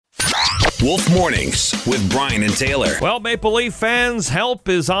Wolf Mornings with Brian and Taylor. Well, Maple Leaf fans, help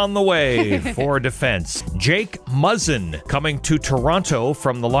is on the way for defense. Jake Muzzin coming to Toronto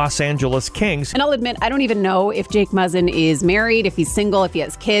from the Los Angeles Kings. And I'll admit, I don't even know if Jake Muzzin is married, if he's single, if he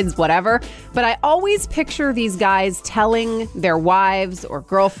has kids, whatever. But I always picture these guys telling their wives or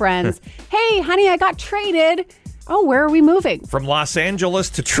girlfriends, hey, honey, I got traded. Oh, where are we moving? From Los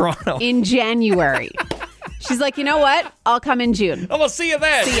Angeles to Toronto. In January. She's like, you know what? I'll come in June. Oh, we'll see you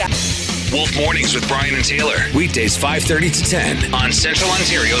then. See ya. Wolf Mornings with Brian and Taylor. Weekdays 5:30 to 10 on Central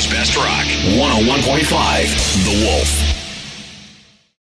Ontario's Best Rock. 101.5 The Wolf.